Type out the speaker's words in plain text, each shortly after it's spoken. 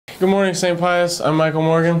Good morning, St. Pius. I'm Michael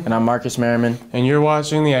Morgan. And I'm Marcus Merriman. And you're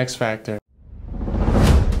watching the X Factor.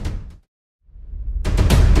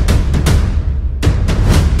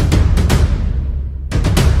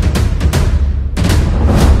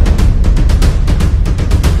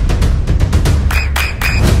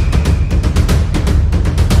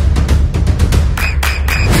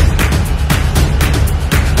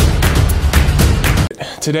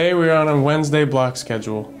 Today we're on a Wednesday block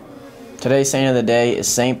schedule. Today's saint of the day is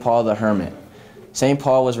St. Paul the Hermit. St.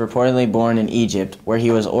 Paul was reportedly born in Egypt, where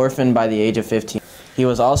he was orphaned by the age of 15. He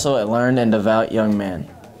was also a learned and devout young man.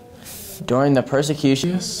 During the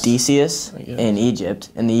persecution of Decius in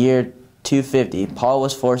Egypt, in the year 250, Paul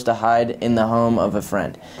was forced to hide in the home of a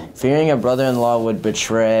friend. Fearing a brother-in-law would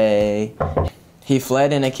betray, he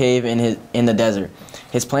fled in a cave in the desert.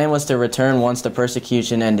 His plan was to return once the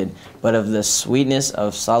persecution ended, but of the sweetness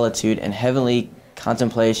of solitude and heavenly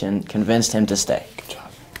contemplation convinced him to stay. Good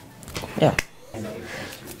job. Yeah.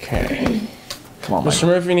 Okay. Come on, Mr.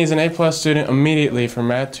 Murphy needs an A+ student immediately for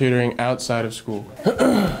math tutoring outside of school.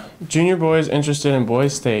 Junior boys interested in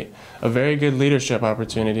Boys State, a very good leadership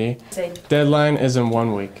opportunity. Deadline is in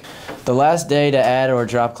 1 week. The last day to add or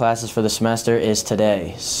drop classes for the semester is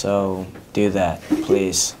today, so do that,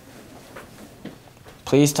 please.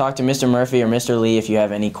 Please talk to Mr. Murphy or Mr. Lee if you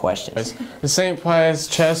have any questions. The St. Pius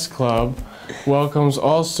Chess Club welcomes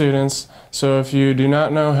all students, so if you do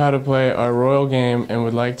not know how to play our royal game and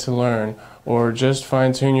would like to learn or just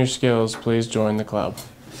fine-tune your skills, please join the club.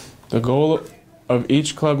 The goal of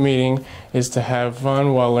each club meeting is to have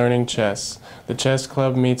fun while learning chess. The chess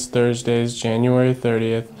club meets Thursdays, January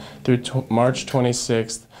 30th through March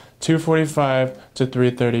 26th, 2:45 to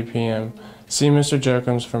 3:30 p.m. See Mr.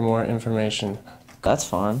 Jokums for more information. That's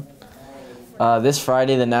fun. This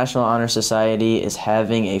Friday, the National Honor Society is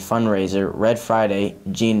having a fundraiser, Red Friday,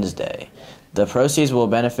 Jeans Day. The proceeds will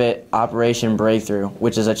benefit Operation Breakthrough,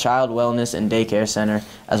 which is a child wellness and daycare center,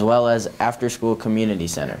 as well as after-school community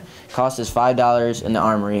center. Cost is $5 in the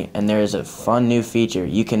Armory, and there is a fun new feature.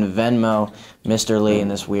 You can Venmo Mr. Lee in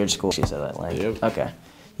this weird school. She said that like. Yep. Okay.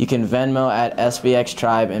 You can Venmo at SBX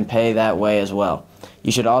Tribe and pay that way as well.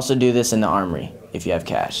 You should also do this in the Armory if you have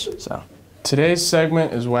cash. So. Today's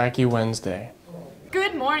segment is Wacky Wednesday.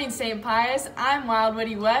 Good morning, St. Pius. I'm Wild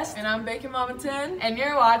Woody West. And I'm Bacon Mama 10. And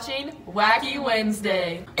you're watching Wacky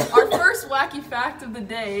Wednesday. Our first wacky fact of the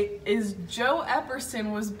day is Joe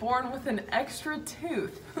Epperson was born with an extra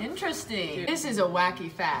tooth. Interesting. This is a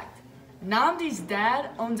wacky fact. Nnamdi's dad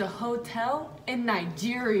owns a hotel in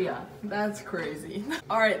Nigeria. That's crazy.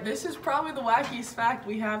 Alright, this is probably the wackiest fact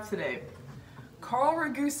we have today. Carl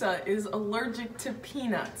Ragusa is allergic to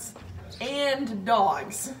peanuts and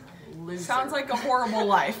dogs. Loser. Sounds like a horrible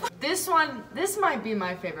life. This might be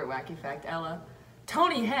my favorite wacky fact, Ella.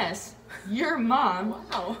 Tony Hess, your mom,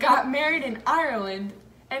 got married in Ireland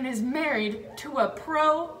and is married to a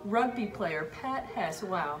pro rugby player, Pat Hess.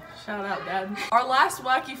 Wow. Shout out, Dad. Our last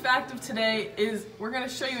wacky fact of today is we're going to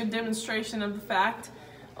show you a demonstration of the fact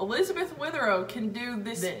Elizabeth Witherow can do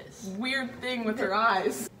this weird thing with her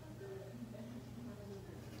eyes.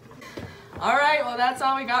 Alright, well that's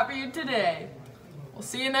all we got for you today. We'll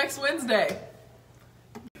see you next Wednesday.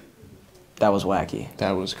 That was wacky.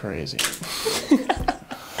 That was crazy.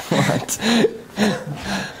 What?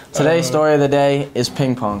 Today's story of the day is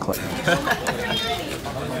Ping Pong Club.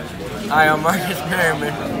 Hi, I'm Marcus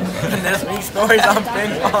Merriman, and this week's story is on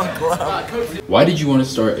Ping Pong Club. Why did you want to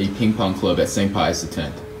start a ping pong club at St. Pius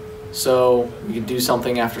X? So you could do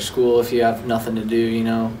something after school if you have nothing to do, you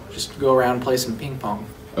know, just go around and play some ping pong.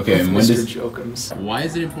 Okay, and when Mr. Jokums. Why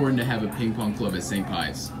is it important to have a ping pong club at St.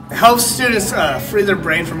 Pius? It helps students free their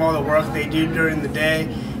brain from all the work they do during the day,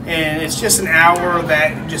 and it's just an hour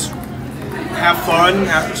that just have fun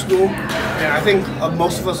after school. And I think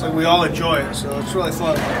most of us, we all enjoy it, so it's really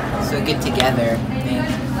fun. So get together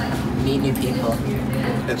and meet new people.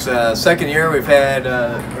 It's second year we've had,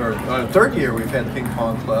 or third year we've had the ping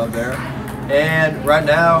pong club there. And right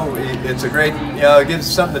now, it's a great, it gives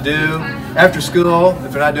us something to do after school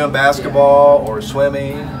if they're not doing basketball or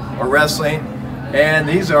swimming or wrestling. And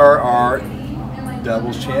these are our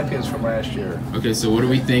doubles champions from last year. Okay, so what do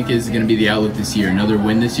we think is going to be the outlook this year? Another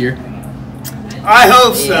win this year? I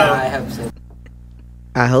hope so. Yeah, I hope so.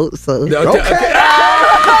 I hope so. Okay.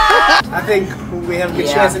 I think we have a good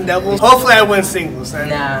chance in doubles. Hopefully I win singles.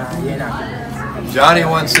 Nah, you're not gonna. Johnny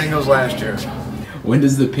won singles last year. When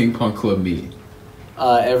does the ping pong club meet?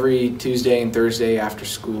 Every Tuesday and Thursday after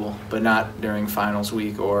school, but not during finals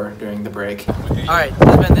week or during the break. Alright,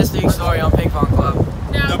 that's been this week's story on Ping Pong Club.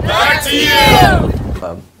 Now back to you!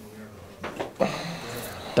 Club.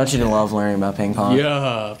 Don't you love learning about ping pong?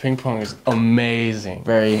 Yeah, ping pong is amazing.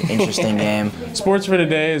 Very interesting game. Sports for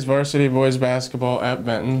today is varsity boys basketball at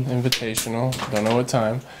Benton Invitational. Don't know what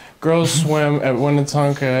time. Girls swim at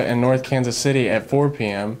Winnetonka and North Kansas City at 4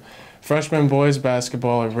 p.m. Freshman boys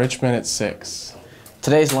basketball at Richmond at 6.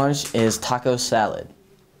 Today's lunch is taco salad.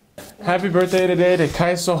 Happy birthday today to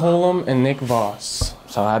Kaisa Holm and Nick Voss.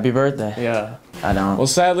 So happy birthday. Yeah. I don't. Well,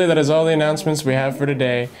 sadly, that is all the announcements we have for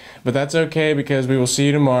today, but that's okay because we will see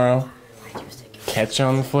you tomorrow. Catch you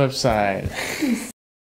on the flip side.